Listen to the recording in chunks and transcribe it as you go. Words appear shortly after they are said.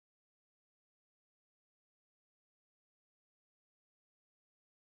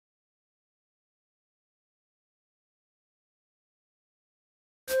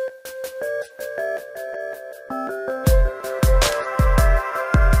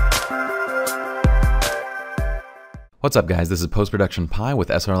What's up guys, this is Post-Production Pi with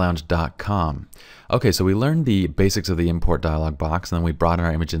srlounge.com. Okay, so we learned the basics of the import dialog box, and then we brought in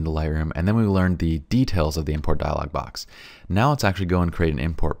our image into Lightroom, and then we learned the details of the import dialog box. Now let's actually go and create an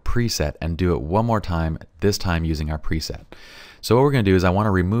import preset and do it one more time, this time using our preset. So what we're going to do is I want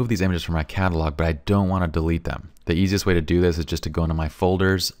to remove these images from my catalog, but I don't want to delete them. The easiest way to do this is just to go into my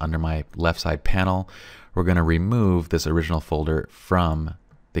folders under my left side panel. We're going to remove this original folder from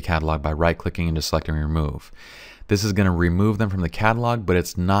the catalog by right-clicking and just selecting remove. This is going to remove them from the catalog, but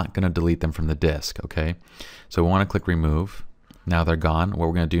it's not going to delete them from the disk, okay? So we want to click remove. Now they're gone. What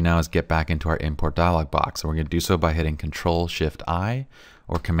we're going to do now is get back into our import dialog box. And we're going to do so by hitting Control-Shift-I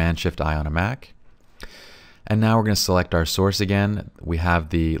or Command-Shift-I on a Mac. And now we're going to select our source again. We have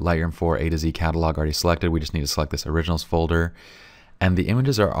the Lightroom 4 A to Z catalog already selected. We just need to select this originals folder. And the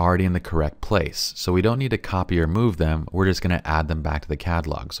images are already in the correct place. So we don't need to copy or move them. We're just going to add them back to the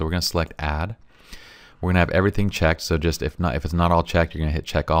catalog. So we're going to select Add. We're going to have everything checked, so just if it's not all checked, you're going to hit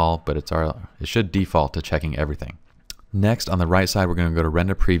check all, but it should default to checking everything. Next, on the right side, we're going to go to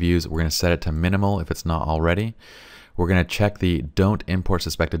render previews. We're going to set it to minimal if it's not already. We're going to check the don't import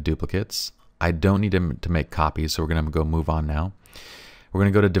suspected duplicates. I don't need to make copies, so we're going to go move on now. We're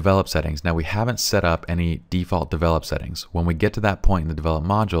going to go to develop settings. Now we haven't set up any default develop settings. When we get to that point in the develop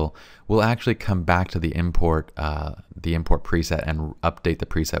module, we'll actually come back to the import preset and update the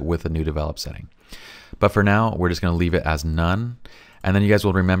preset with a new develop setting. But for now, we're just going to leave it as none. And then you guys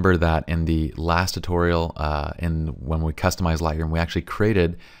will remember that in the last tutorial, when we customized Lightroom, we actually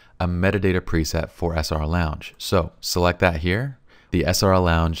created a metadata preset for SR Lounge. So select that here, the SR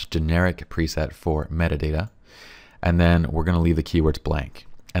Lounge generic preset for metadata. And then we're going to leave the keywords blank.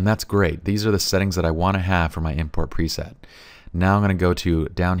 And that's great. These are the settings that I want to have for my import preset. Now I'm going to go to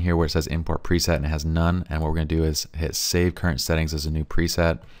down here where it says import preset and it has none. And what we're going to do is hit save current settings as a new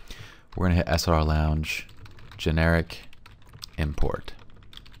preset. We're going to hit SR Lounge generic import.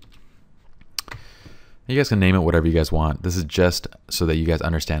 You guys can name it whatever you guys want. This is just so that you guys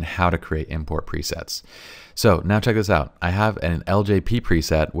understand how to create import presets. So now check this out. I have an LJP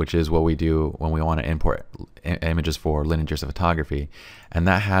preset, which is what we do when we want to import images for lineage of photography. And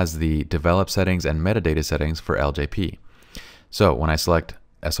that has the develop settings and metadata settings for LJP. So when I select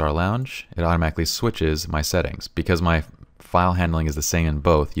SR Lounge, it automatically switches my settings. Because my file handling is the same in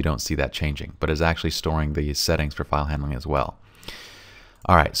both, you don't see that changing, but it's actually storing the settings for file handling as well.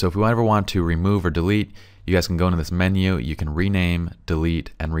 All right, so if we ever want to remove or delete, you guys can go into this menu, you can rename, delete,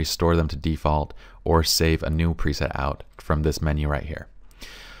 and restore them to default, or save a new preset out from this menu right here.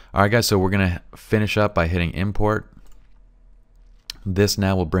 All right guys, so we're gonna finish up by hitting import. This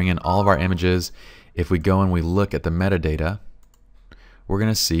now will bring in all of our images. If we go and we look at the metadata, we're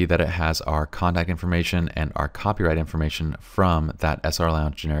going to see that it has our contact information and our copyright information from that SR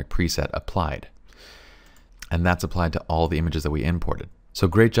Lounge generic preset applied. And that's applied to all the images that we imported. So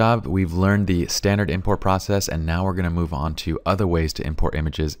great job. We've learned the standard import process, and now we're going to move on to other ways to import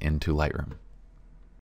images into Lightroom.